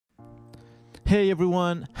Hey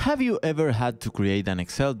everyone, have you ever had to create an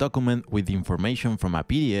Excel document with information from a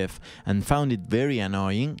PDF and found it very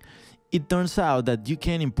annoying? It turns out that you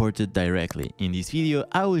can import it directly. In this video,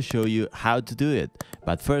 I will show you how to do it.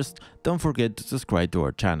 But first, don't forget to subscribe to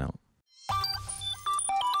our channel.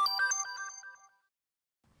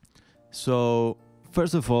 So,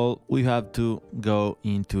 first of all, we have to go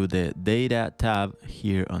into the Data tab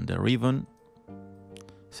here on the ribbon,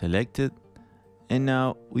 select it, and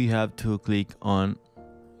now we have to click on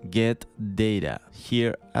Get Data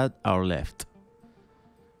here at our left.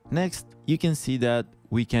 Next, you can see that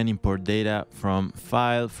we can import data from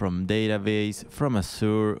file, from database, from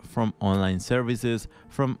Azure, from online services,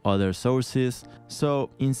 from other sources. So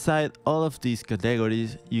inside all of these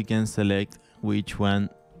categories, you can select which one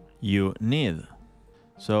you need.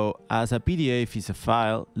 So as a PDF is a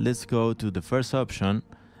file, let's go to the first option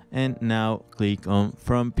and now click on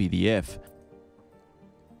From PDF.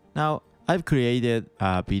 Now I've created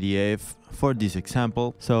a PDF for this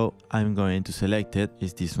example, so I'm going to select it.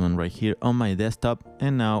 It's this one right here on my desktop,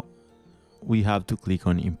 and now we have to click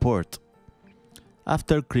on Import.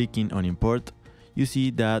 After clicking on Import, you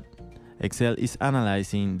see that Excel is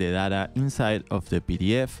analyzing the data inside of the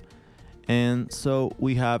PDF, and so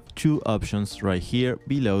we have two options right here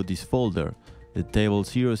below this folder, the table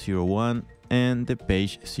 001 and the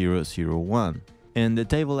page 001. And the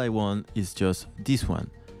table I want is just this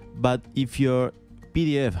one. But if your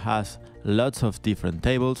PDF has lots of different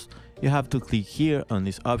tables, you have to click here on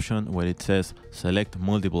this option where it says select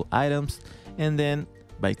multiple items, and then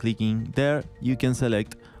by clicking there you can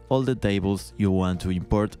select all the tables you want to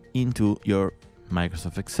import into your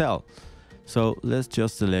Microsoft Excel. So let's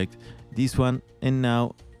just select this one, and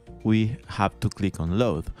now we have to click on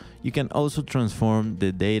load. You can also transform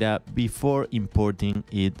the data before importing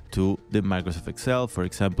it to the Microsoft Excel. For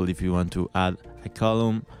example, if you want to add a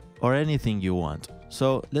column or anything you want.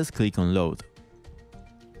 So let's click on load.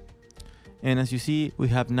 And as you see, we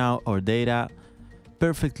have now our data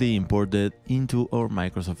perfectly imported into our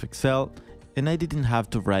Microsoft Excel, and I didn't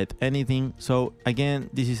have to write anything. So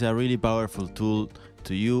again, this is a really powerful tool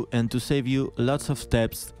to you and to save you lots of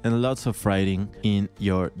steps and lots of writing in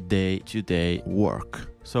your day-to-day work.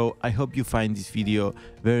 So I hope you find this video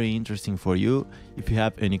very interesting for you. If you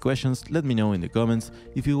have any questions, let me know in the comments.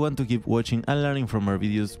 If you want to keep watching and learning from our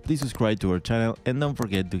videos, please subscribe to our channel and don't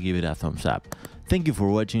forget to give it a thumbs up. Thank you for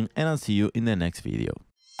watching, and I'll see you in the next video.